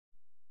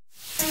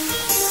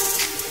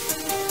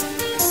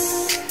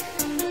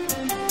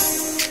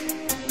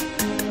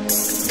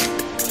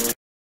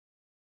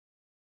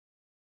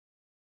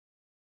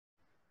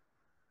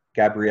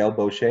Gabrielle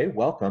Bosché,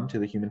 welcome to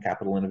the Human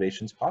Capital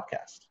Innovations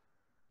podcast.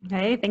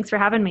 Hey, thanks for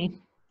having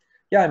me.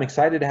 Yeah, I'm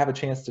excited to have a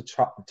chance to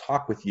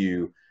talk with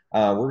you.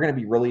 We're going to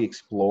be really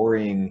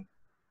exploring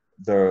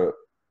the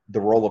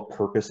role of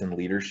purpose in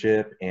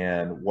leadership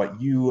and what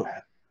you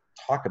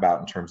talk about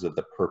in terms of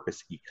the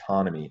purpose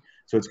economy.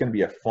 So it's going to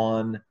be a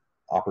fun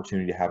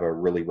opportunity to have a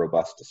really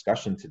robust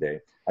discussion today.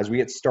 As we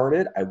get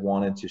started, I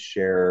wanted to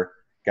share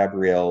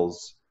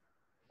Gabrielle's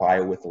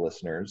bio with the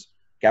listeners.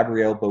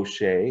 Gabrielle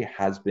Bosché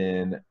has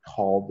been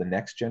called the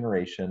next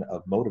generation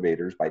of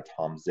motivators by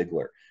Tom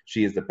Ziglar.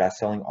 She is the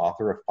best-selling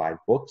author of 5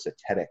 books, a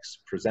TEDx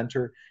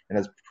presenter, and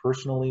has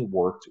personally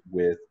worked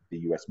with the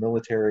U.S.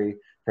 military,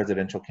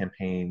 presidential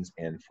campaigns,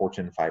 and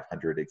Fortune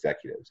 500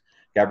 executives.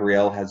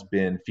 Gabrielle has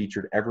been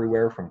featured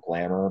everywhere from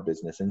Glamour,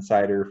 Business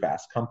Insider,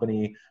 Fast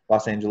Company,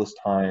 Los Angeles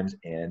Times,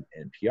 and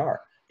NPR.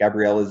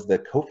 Gabrielle is the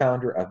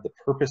co-founder of the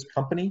Purpose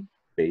Company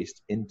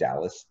based in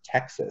Dallas,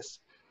 Texas.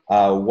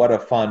 What a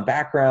fun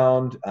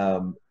background.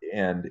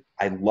 And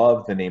I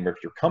love the name of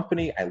your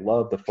company. I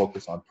love the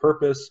focus on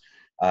purpose.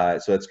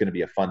 So it's going to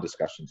be a fun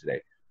discussion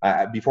today.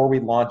 Before we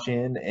launch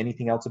in,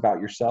 anything else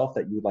about yourself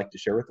that you would like to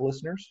share with the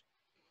listeners?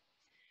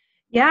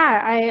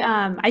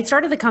 Yeah, I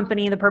started the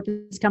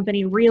Purpose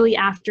Company, really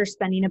after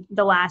spending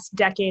the last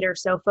decade or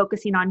so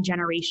focusing on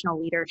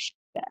generational leadership.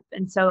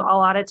 And so a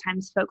lot of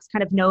times folks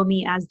kind of know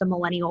me as the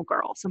millennial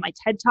girl. So my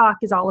TED Talk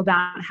is all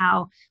about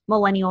how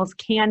millennials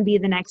can be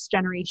the next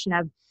generation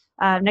of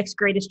next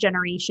greatest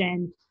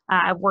generation.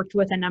 I've worked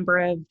with a number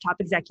of top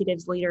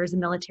executives, leaders, and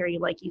military,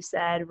 like you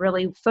said,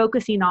 really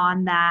focusing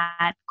on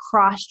that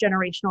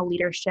cross-generational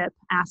leadership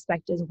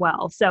aspect as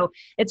well. So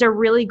it's a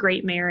really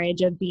great marriage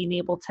of being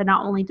able to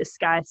not only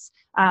discuss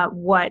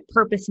what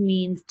purpose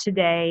means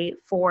today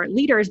for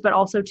leaders, but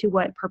also to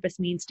what purpose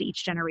means to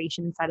each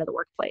generation inside of the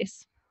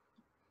workplace.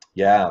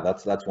 Yeah,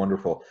 that's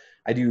wonderful.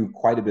 I do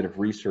quite a bit of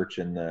research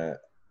in the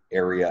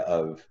area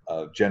of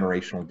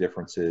generational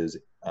differences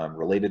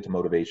related to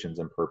motivations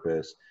and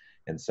purpose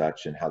and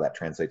such, and how that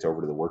translates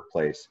over to the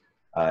workplace.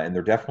 And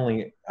there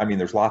definitely,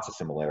 there's lots of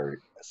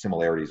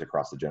similarities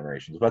across the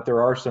generations, but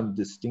there are some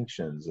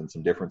distinctions and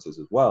some differences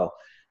as well.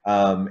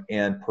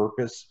 And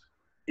purpose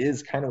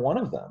is kind of one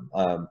of them.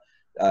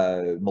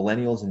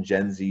 Millennials and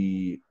Gen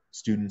Z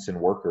students and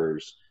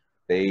workers,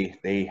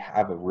 they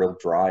have a real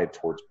drive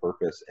towards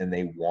purpose, and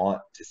they want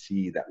to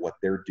see that what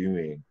they're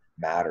doing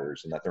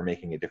matters and that they're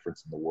making a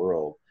difference in the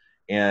world.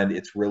 And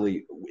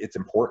it's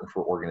important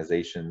for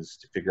organizations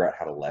to figure out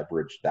how to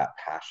leverage that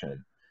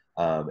passion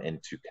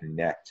and to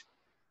connect,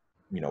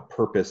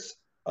 purpose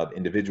of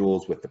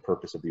individuals with the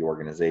purpose of the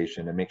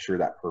organization and make sure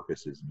that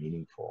purpose is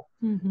meaningful.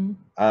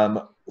 Mm-hmm.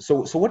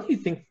 So what do you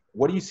think,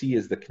 what do you see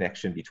as the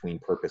connection between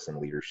purpose and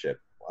leadership?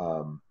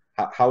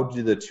 How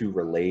do the two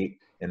relate,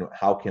 and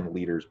how can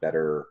leaders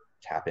better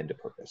tap into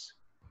purpose?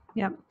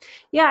 Yeah.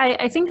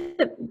 I think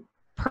that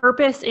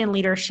purpose and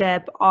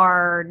leadership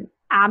are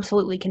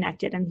absolutely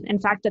connected. And in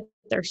fact, that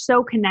they're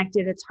so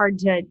connected, it's hard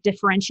to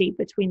differentiate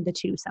between the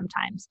two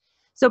sometimes.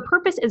 So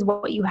purpose is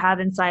what you have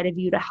inside of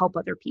you to help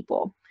other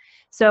people.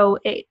 So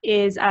it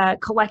is a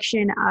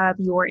collection of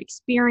your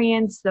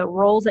experience, the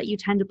roles that you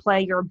tend to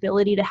play, your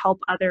ability to help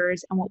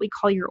others, and what we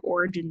call your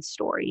origin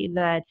story,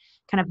 the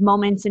kind of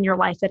moments in your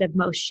life that have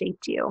most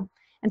shaped you.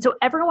 And so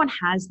everyone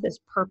has this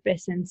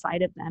purpose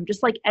inside of them,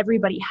 just like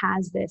everybody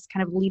has this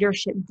kind of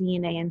leadership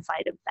DNA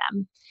inside of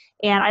them.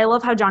 And I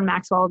love how John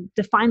Maxwell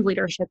defined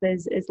leadership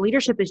as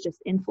leadership is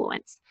just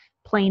influence,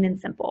 plain and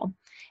simple.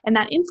 And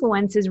that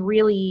influence is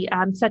really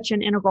such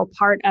an integral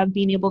part of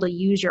being able to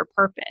use your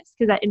purpose,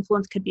 because that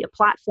influence could be a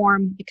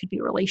platform, it could be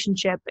a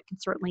relationship, it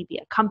could certainly be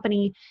a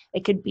company,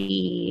 it could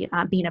be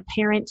being a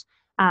parent.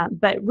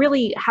 But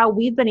really how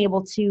we've been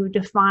able to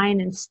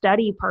define and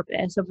study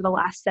purpose over the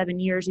last 7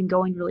 years and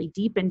going really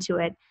deep into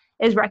it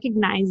is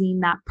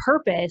recognizing that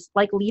purpose,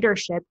 like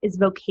leadership, is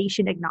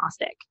vocation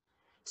agnostic.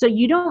 So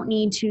you don't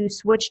need to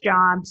switch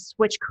jobs,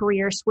 switch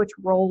careers, switch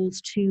roles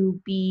to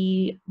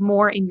be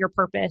more in your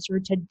purpose or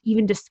to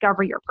even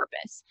discover your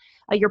purpose.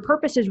 Your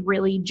purpose is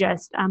really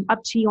just up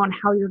to you on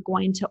how you're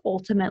going to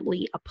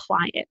ultimately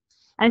apply it.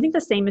 And I think the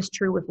same is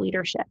true with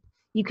leadership.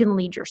 You can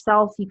lead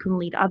yourself, you can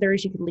lead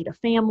others, you can lead a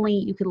family,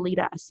 you can lead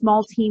a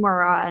small team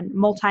or a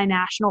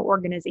multinational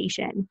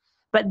organization.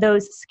 But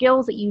those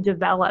skills that you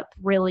develop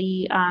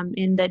really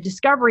in the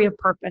discovery of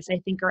purpose, I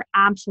think, are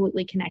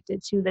absolutely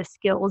connected to the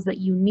skills that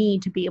you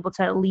need to be able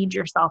to lead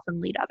yourself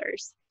and lead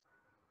others.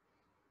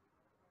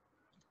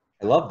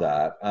 I love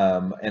that.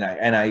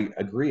 And I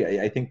agree.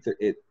 I think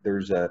that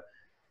there's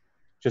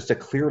just a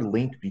clear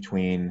link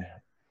between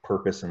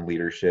purpose and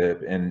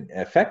leadership, and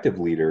effective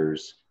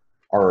leaders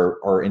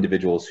are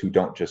individuals who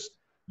don't just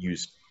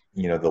use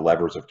the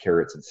levers of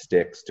carrots and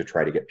sticks to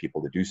try to get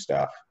people to do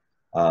stuff.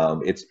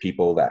 It's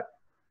people that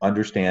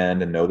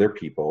understand and know their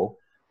people.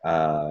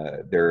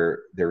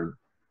 Their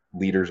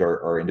leaders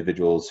are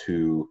individuals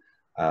who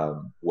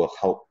will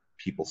help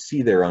people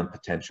see their own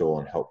potential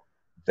and help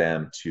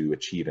them to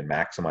achieve and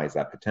maximize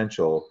that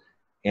potential.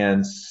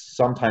 And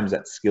sometimes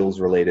that's skills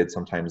related,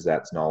 sometimes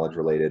that's knowledge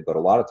related, but a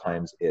lot of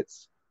times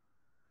it's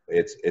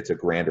it's a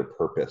grander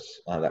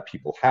purpose that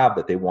people have,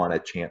 that they want a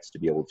chance to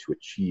be able to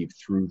achieve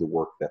through the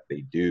work that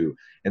they do.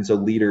 And so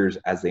leaders,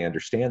 as they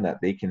understand that,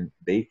 they can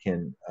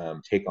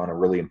take on a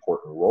really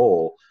important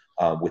role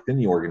within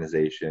the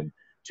organization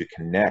to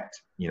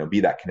connect, be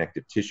that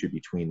connective tissue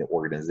between the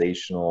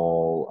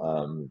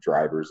organizational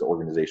drivers, the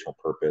organizational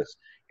purpose,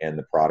 and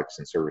the products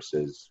and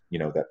services,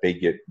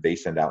 that they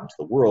send out into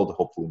the world to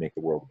hopefully make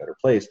the world a better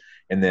place.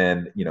 And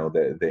then,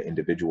 the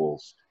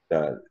individuals,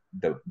 the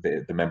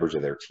members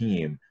of their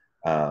team,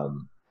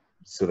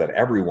 so that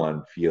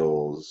everyone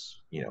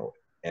feels,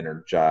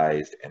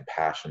 energized and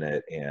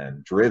passionate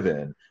and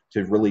driven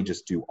to really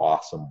just do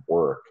awesome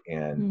work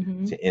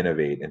and to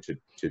innovate and to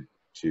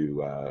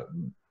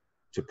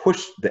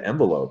push the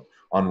envelope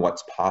on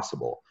what's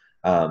possible.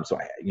 So,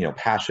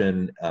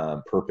 passion,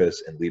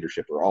 purpose, and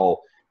leadership are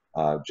all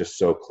just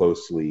so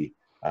closely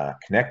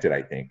connected,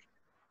 I think.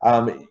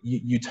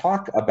 You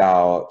talk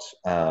about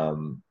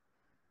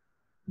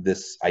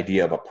this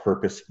idea of a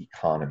purpose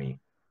economy.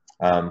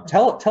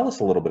 Tell us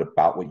a little bit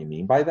about what you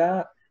mean by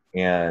that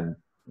and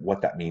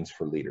what that means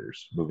for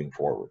leaders moving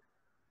forward.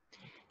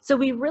 So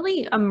we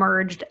really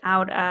emerged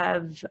out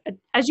of,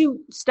 as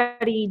you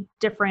study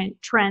different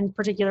trends,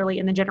 particularly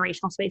in the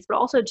generational space, but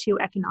also to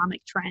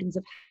economic trends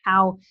of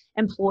how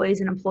employees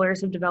and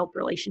employers have developed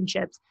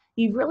relationships,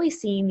 you've really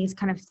seen these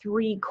kind of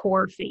three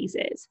core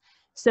phases.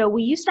 So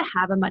we used to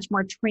have a much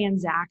more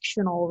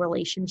transactional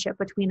relationship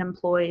between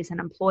employees and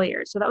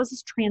employers. So that was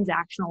this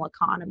transactional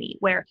economy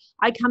where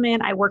I come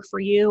in, I work for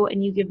you,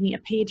 and you give me a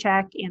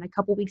paycheck and a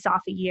couple weeks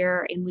off a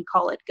year, and we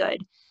call it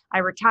good. I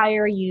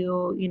retire,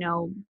 you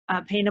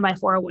pay into my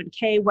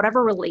 401k,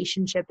 whatever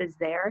relationship is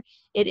there,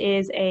 it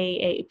is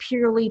a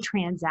purely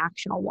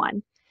transactional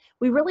one.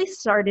 We really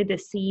started to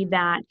see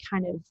that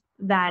kind of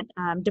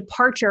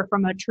departure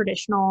from a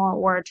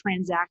traditional or a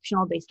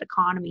transactional based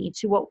economy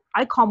to what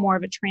I call more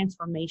of a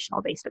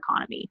transformational based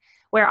economy,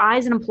 where I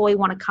as an employee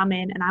want to come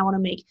in and I want to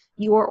make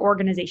your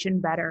organization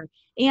better,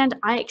 and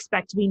I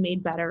expect to be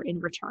made better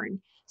in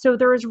return. So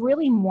there is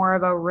really more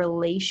of a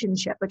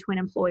relationship between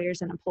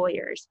employers and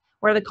employers,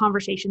 where the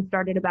conversation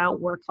started about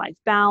work-life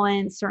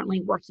balance,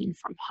 certainly working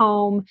from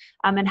home,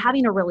 and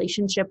having a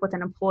relationship with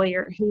an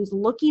employer who's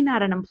looking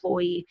at an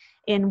employee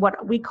in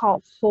what we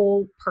call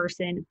whole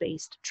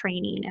person-based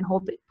training and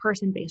whole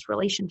person-based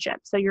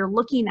relationships. So you're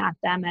looking at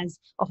them as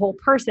a whole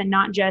person,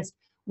 not just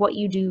what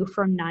you do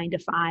from 9 to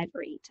 5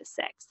 or 8 to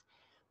 6.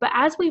 But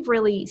as we've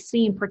really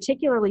seen,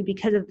 particularly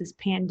because of this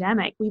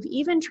pandemic, we've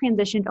even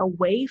transitioned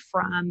away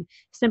from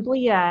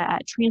simply a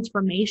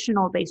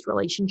transformational based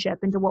relationship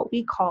into what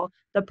we call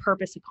the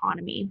purpose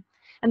economy.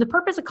 And the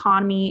purpose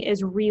economy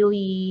is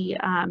really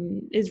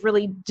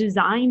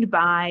designed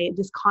by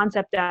this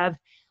concept of,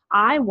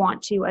 I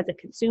want to, as a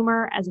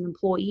consumer, as an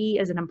employee,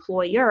 as an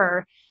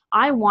employer,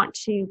 I want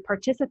to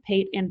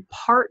participate and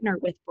partner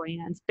with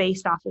brands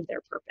based off of their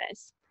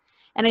purpose.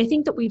 And I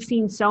think that we've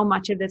seen so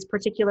much of this,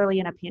 particularly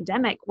in a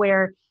pandemic,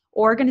 where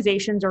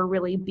organizations are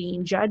really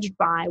being judged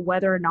by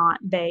whether or not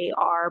they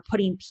are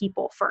putting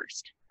people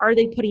first. Are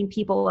they putting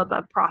people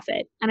above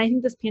profit? And I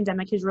think this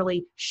pandemic has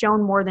really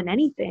shown more than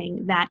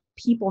anything that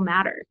people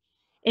matter.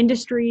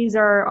 Industries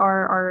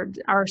are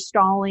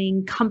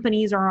stalling,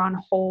 companies are on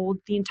hold,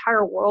 the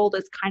entire world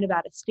is kind of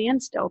at a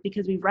standstill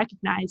because we've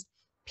recognized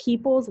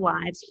people's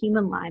lives,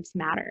 human lives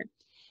matter.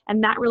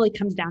 And that really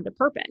comes down to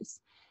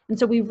purpose. And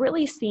so we've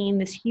really seen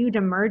this huge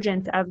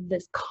emergence of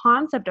this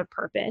concept of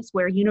purpose,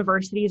 where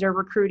universities are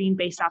recruiting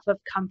based off of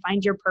come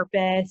find your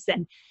purpose,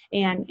 and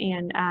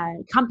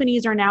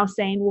companies are now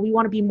saying, well, we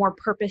want to be more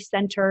purpose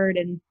centered,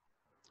 and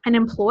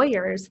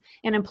employers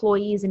and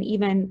employees and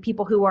even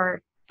people who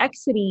are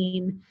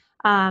exiting,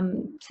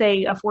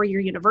 say, a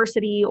 4-year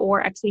university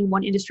or exiting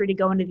one industry to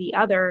go into the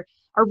other,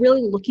 are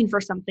really looking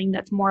for something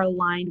that's more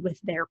aligned with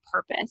their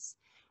purpose.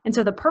 And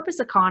so the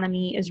purpose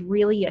economy is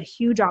really a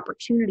huge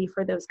opportunity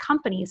for those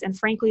companies and,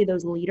 frankly,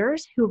 those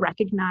leaders who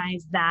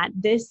recognize that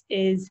this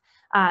is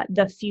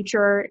the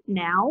future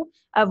now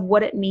of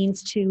what it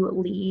means to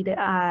lead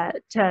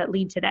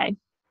today.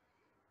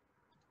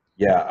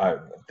 Yeah,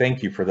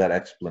 thank you for that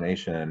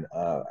explanation.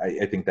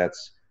 I think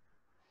that's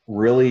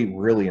really,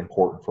 really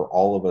important for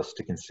all of us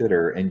to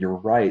consider. And you're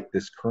right,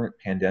 this current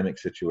pandemic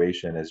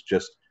situation is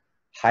just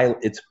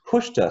it's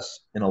pushed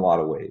us in a lot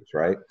of ways,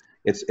 right?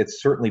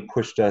 It's certainly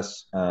pushed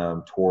us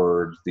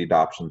towards the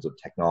adoptions of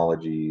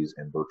technologies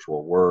and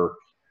virtual work,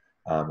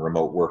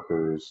 remote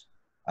workers,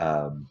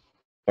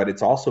 but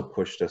it's also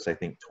pushed us, I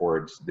think,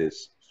 towards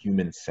this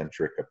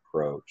human-centric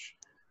approach,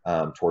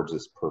 towards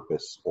this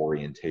purpose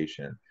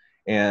orientation.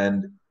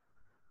 And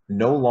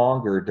no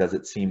longer does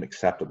it seem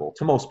acceptable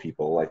to most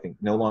people. I think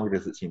no longer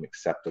does it seem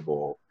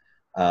acceptable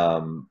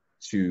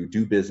to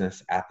do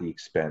business at the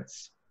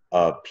expense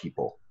of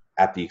people,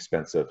 at the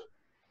expense of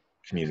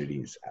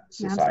communities,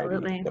 society,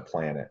 Absolutely. The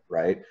planet,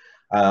 right?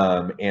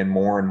 And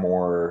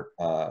more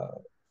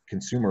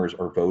consumers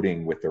are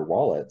voting with their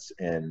wallets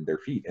and their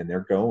feet, and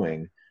they're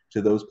going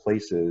to those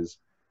places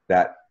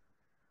that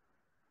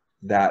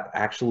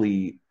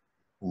actually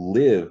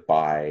live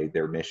by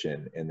their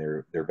mission and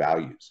their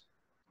values.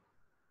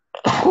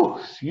 Oh,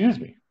 excuse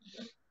me.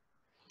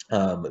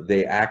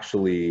 They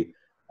actually,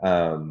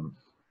 um,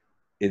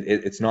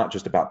 it's not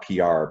just about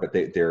PR, but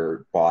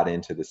they're bought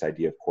into this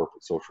idea of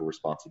corporate social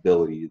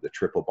responsibility, the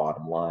triple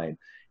bottom line,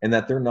 and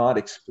that they're not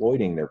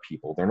exploiting their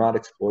people. They're not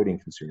exploiting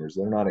consumers.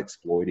 They're not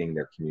exploiting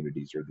their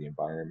communities or the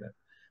environment.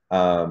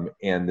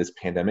 And this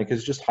pandemic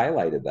has just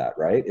highlighted that,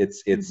 right?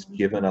 It's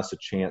given us a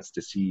chance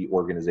to see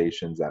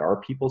organizations that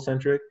are people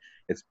centric.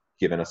 It's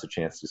given us a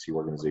chance to see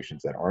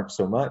organizations that aren't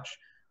so much.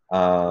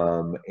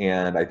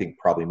 And I think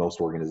probably most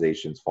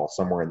organizations fall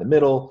somewhere in the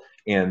middle,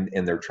 and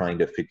they're trying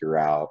to figure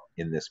out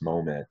in this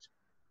moment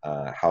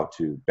how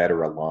to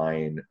better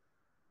align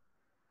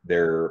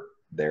their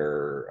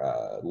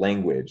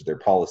language, their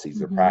policies,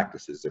 their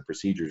practices, their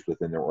procedures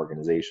within their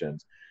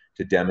organizations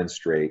to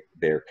demonstrate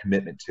their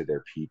commitment to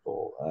their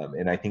people.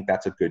 And I think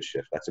that's a good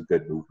shift. That's a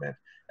good movement.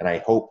 And I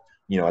hope,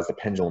 as the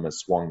pendulum has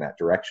swung that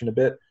direction a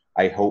bit,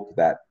 I hope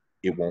that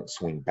it won't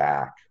swing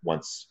back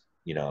once,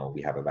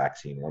 we have a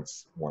vaccine,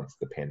 once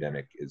the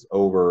pandemic is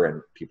over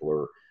and people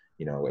are,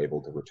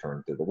 able to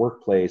return to the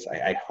workplace.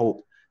 I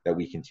hope that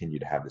we continue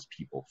to have this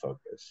people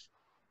focus.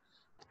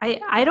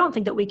 I don't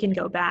think that we can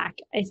go back.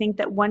 I think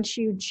that once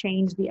you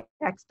change the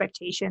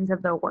expectations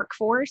of the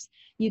workforce,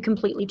 you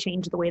completely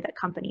change the way that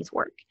companies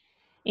work.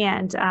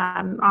 And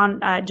on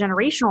a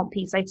generational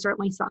piece, I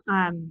certainly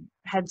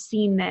have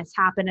seen this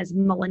happen as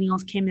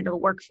millennials came into the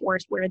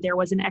workforce, where there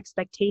was an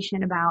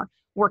expectation about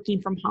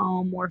working from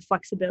home, more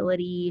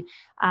flexibility,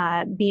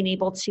 being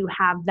able to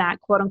have that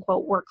quote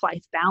unquote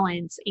work-life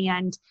balance.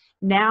 And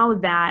now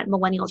that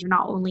millennials are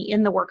not only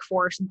in the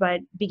workforce,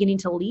 but beginning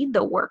to lead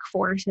the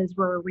workforce as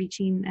we're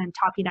reaching and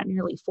topping at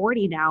nearly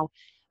 40 now,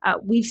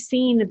 we've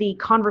seen the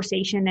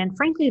conversation and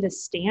frankly the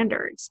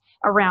standards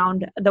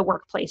around the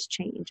workplace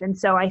change. And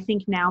so I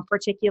think now,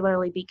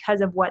 particularly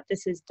because of what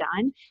this has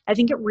done, I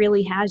think it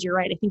really has, you're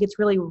right, I think it's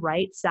really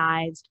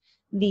right-sized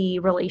the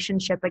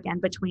relationship again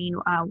between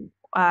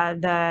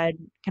the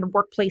kind of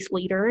workplace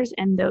leaders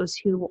and those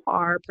who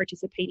are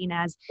participating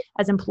as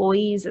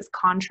employees, as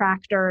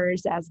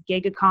contractors, as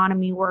gig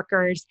economy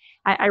workers.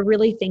 I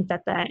really think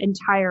that the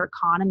entire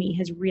economy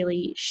has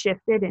really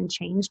shifted and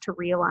changed to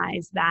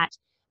realize that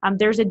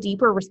there's a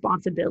deeper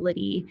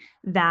responsibility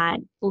that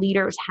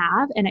leaders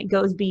have, and it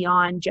goes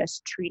beyond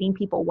just treating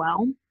people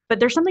well.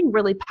 But there's something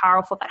really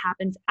powerful that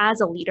happens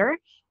as a leader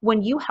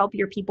when you help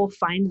your people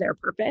find their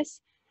purpose.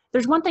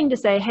 There's one thing to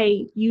say,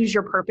 hey, use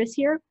your purpose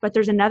here, but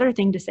there's another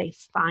thing to say,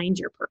 find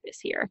your purpose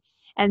here.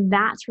 And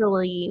that's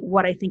really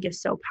what I think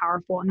is so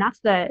powerful. And that's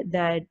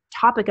the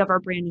topic of our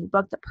brand new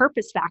book, The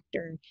Purpose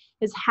Factor,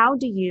 is how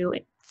do you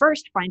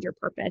first find your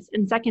purpose,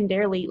 and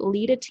secondarily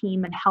lead a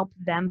team and help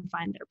them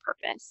find their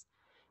purpose.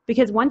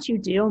 Because once you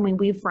do,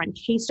 we've run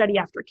case study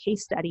after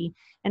case study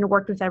and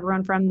worked with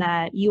everyone from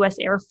the US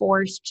Air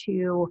Force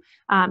to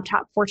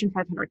top Fortune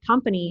 500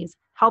 companies,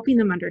 helping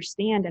them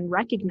understand and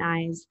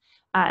recognize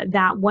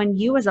that when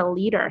you as a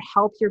leader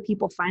help your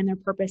people find their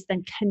purpose,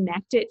 then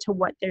connect it to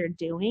what they're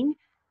doing,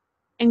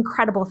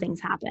 incredible things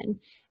happen.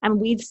 And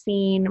we've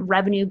seen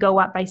revenue go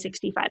up by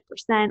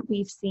 65%.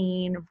 We've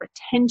seen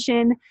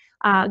retention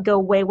go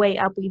way, way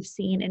up. We've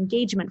seen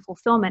engagement,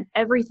 fulfillment,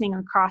 everything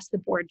across the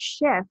board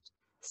shift,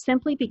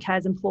 simply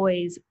because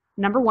employees,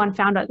 number one,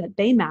 found out that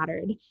they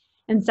mattered,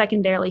 and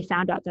secondarily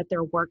found out that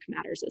their work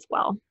matters as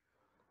well.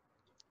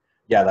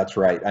 Yeah, that's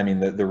right.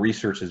 The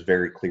research is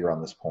very clear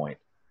on this point.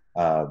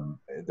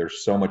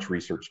 There's so much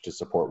research to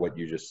support what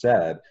you just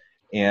said,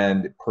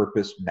 and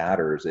purpose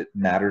matters. It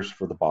matters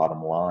for the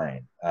bottom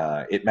line.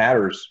 It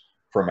matters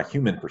from a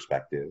human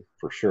perspective,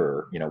 for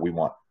sure. We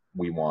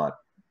want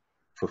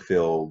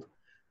fulfilled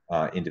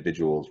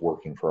individuals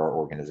working for our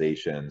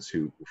organizations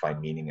who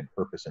find meaning and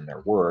purpose in their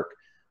work.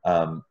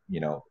 From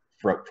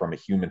a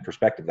human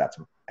perspective, that's,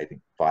 I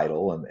think,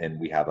 vital, and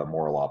we have a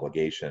moral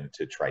obligation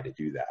to try to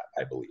do that,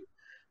 I believe.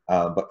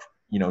 But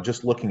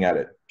just looking at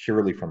it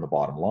purely from the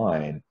bottom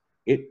line,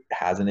 it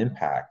has an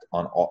impact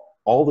on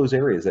all those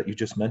areas that you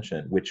just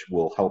mentioned, which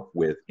will help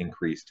with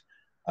increased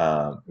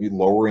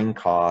lowering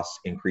costs,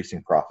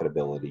 increasing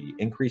profitability,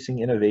 increasing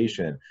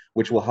innovation,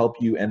 which will help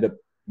you end up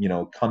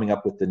coming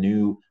up with the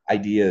new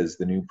ideas,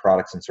 the new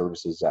products and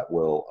services that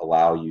will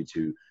allow you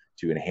to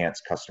enhance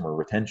customer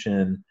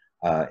retention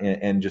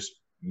and just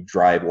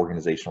drive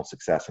organizational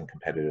success and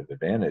competitive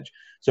advantage.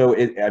 So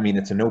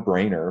it's a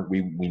no-brainer.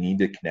 We need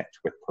to connect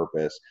with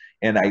purpose.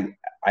 And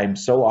I'm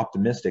so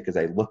optimistic as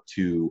I look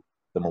to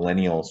the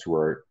millennials who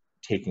are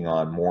taking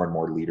on more and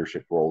more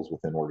leadership roles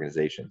within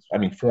organizations.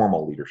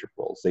 Formal leadership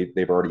roles.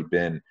 They've already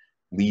been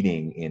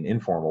leading in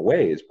informal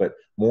ways, but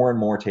more and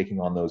more taking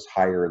on those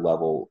higher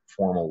level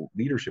formal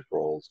leadership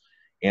roles.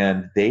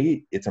 And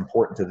it's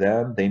important to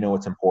them. They know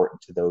it's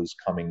important to those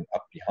coming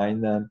up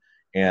behind them.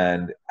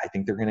 And I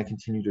think they're going to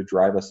continue to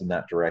drive us in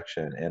that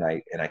direction. And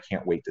I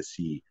can't wait to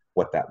see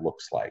what that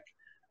looks like.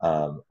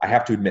 I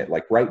have to admit,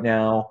 like right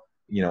now,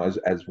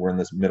 as we're in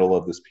this middle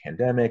of this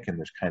pandemic and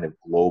there's kind of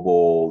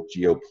global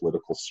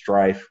geopolitical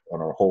strife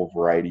on a whole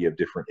variety of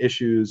different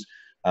issues,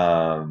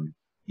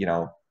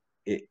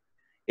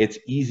 it it's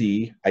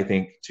easy, I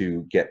think,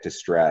 to get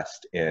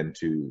distressed and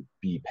to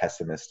be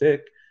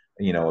pessimistic,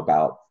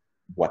 about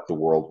what the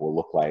world will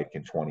look like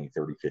in 20,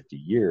 30, 50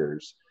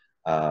 years.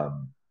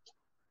 And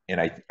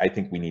I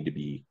think we need to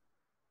be,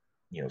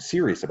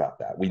 serious about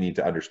that. We need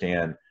to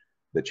understand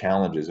the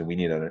challenges, and we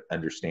need to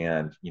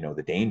understand,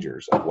 the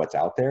dangers of what's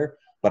out there.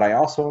 But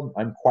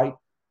I'm quite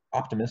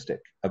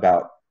optimistic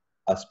about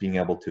us being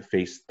able to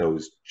face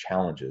those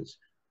challenges.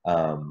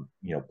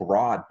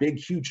 Broad, big,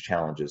 huge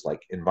challenges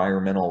like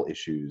environmental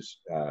issues,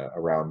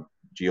 around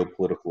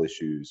geopolitical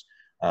issues,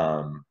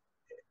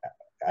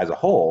 as a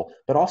whole,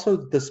 but also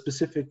the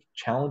specific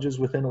challenges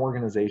within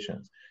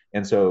organizations.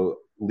 And so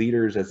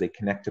leaders, as they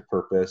connect to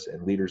purpose,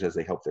 and leaders as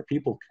they help their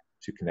people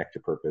to connect to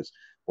purpose,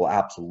 will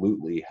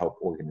absolutely help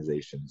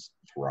organizations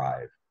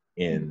thrive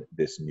in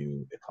this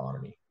new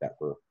economy that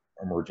we're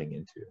emerging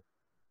into.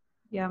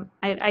 Yeah,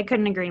 I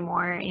couldn't agree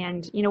more.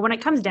 And, when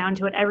it comes down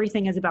to it,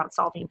 everything is about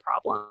solving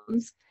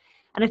problems.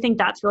 And I think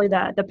that's really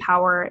the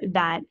power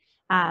that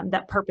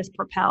that purpose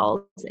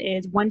propels,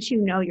 is once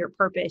you know your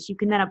purpose, you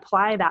can then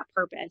apply that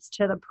purpose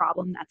to the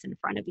problem that's in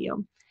front of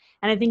you.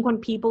 And I think when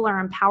people are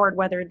empowered,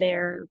 whether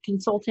they're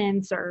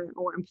consultants or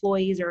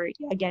employees, or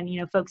again,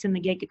 folks in the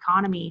gig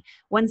economy,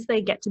 once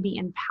they get to be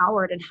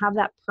empowered and have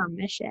that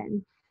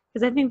permission,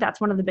 because I think that's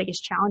one of the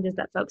biggest challenges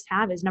that folks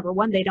have is, number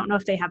one, they don't know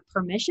if they have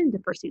permission to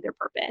pursue their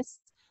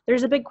purpose.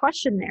 There's a big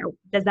question there.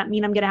 Does that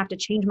mean I'm going to have to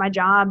change my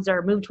jobs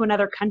or move to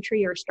another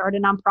country or start a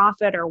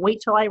nonprofit or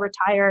wait till I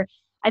retire?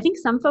 I think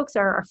some folks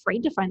are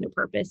afraid to find their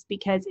purpose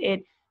because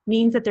it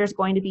means that there's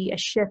going to be a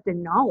shift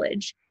in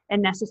knowledge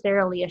and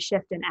necessarily a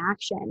shift in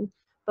action.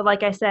 But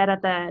like I said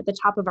at the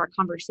top of our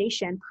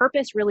conversation,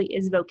 purpose really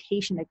is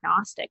vocation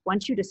agnostic.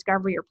 Once you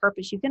discover your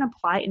purpose, you can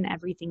apply it in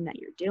everything that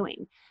you're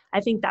doing.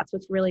 I think that's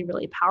what's really,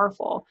 really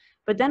powerful.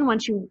 But then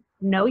once you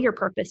know your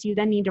purpose, you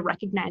then need to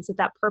recognize that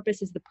that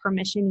purpose is the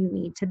permission you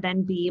need to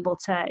then be able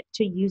to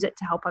use it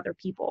to help other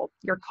people,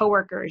 your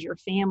coworkers, your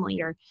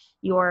family, or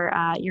your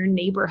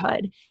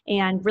neighborhood,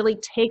 and really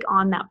take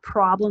on that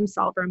problem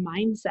solver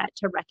mindset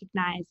to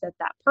recognize that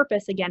that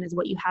purpose, again, is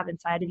what you have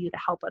inside of you to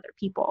help other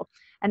people.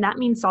 And that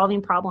means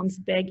solving problems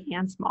big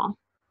and small.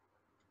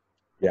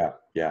 Yeah,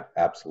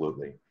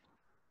 absolutely.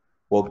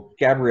 Well,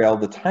 Gabrielle,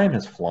 the time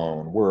has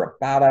flown. We're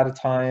about out of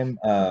time.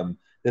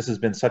 This has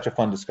been such a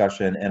fun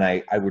discussion, and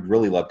I would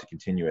really love to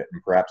continue it.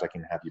 And perhaps I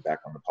can have you back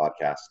on the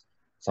podcast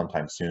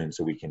sometime soon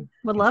so we can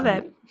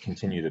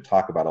continue to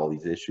talk about all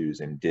these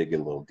issues and dig a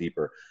little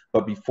deeper.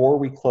 But before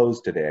we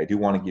close today, I do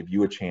want to give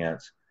you a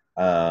chance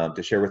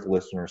to share with the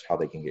listeners how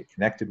they can get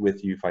connected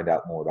with you, find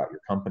out more about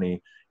your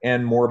company,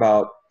 and more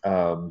about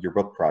your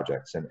book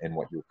projects and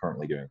what you're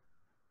currently doing.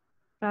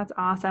 That's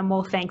awesome.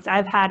 Well, thanks.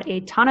 I've had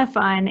a ton of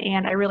fun,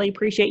 and I really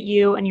appreciate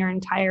you and your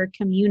entire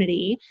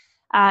community.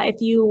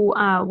 If you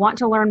want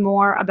to learn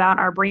more about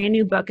our brand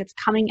new book, it's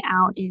coming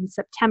out in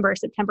September.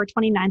 September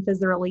 29th is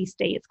the release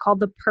date. It's called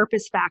The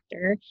Purpose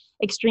Factor: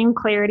 Extreme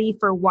Clarity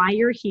for Why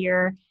You're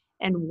Here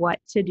and What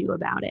to Do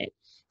About It.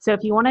 So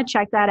if you want to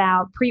check that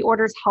out,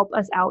 pre-orders help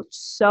us out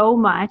so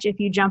much. If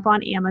you jump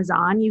on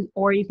Amazon,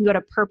 or you can go to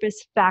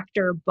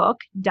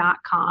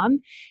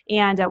purposefactorbook.com.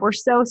 And we're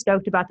so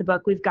stoked about the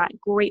book. We've got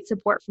great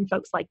support from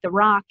folks like The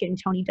Rock and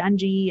Tony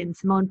Dungy and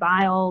Simone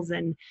Biles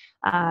and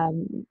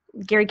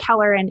Gary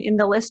Keller, and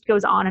the list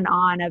goes on and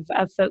on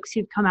of folks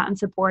who've come out in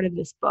support of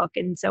this book.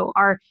 And so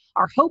our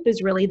hope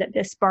is really that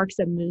this sparks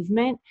a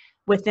movement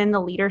within the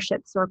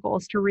leadership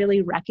circles to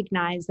really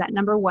recognize that,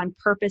 number one,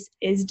 purpose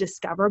is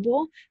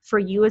discoverable for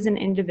you as an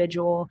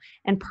individual,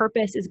 and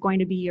purpose is going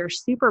to be your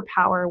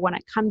superpower when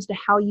it comes to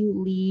how you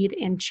lead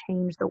and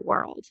change the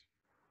world.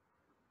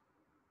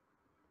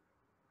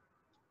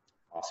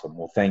 Awesome.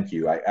 Well, thank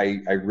you.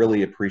 I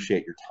really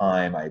appreciate your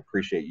time. I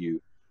appreciate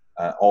you,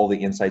 all the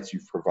insights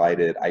you've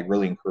provided. I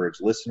really encourage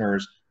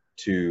listeners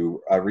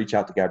to reach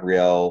out to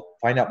Gabrielle,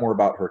 find out more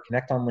about her,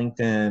 connect on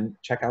LinkedIn,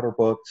 check out her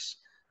books,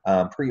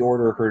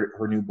 pre-order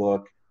her new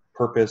book,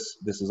 Purpose.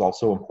 This is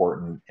also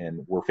important,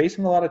 and we're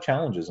facing a lot of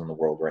challenges in the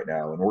world right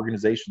now, and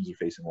organizations are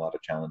facing a lot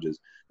of challenges,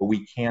 but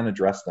we can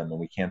address them and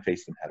we can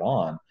face them head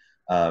on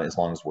as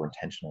long as we're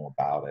intentional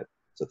about it.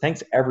 So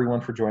thanks everyone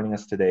for joining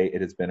us today.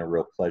 It has been a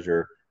real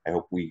pleasure. I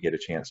hope we get a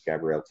chance,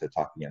 Gabrielle, to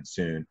talk again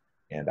soon,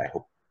 and I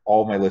hope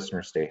all my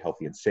listeners stay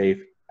healthy and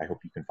safe. I hope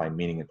you can find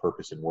meaning and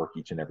purpose in work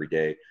each and every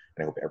day, and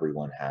I hope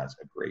everyone has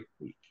a great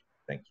week.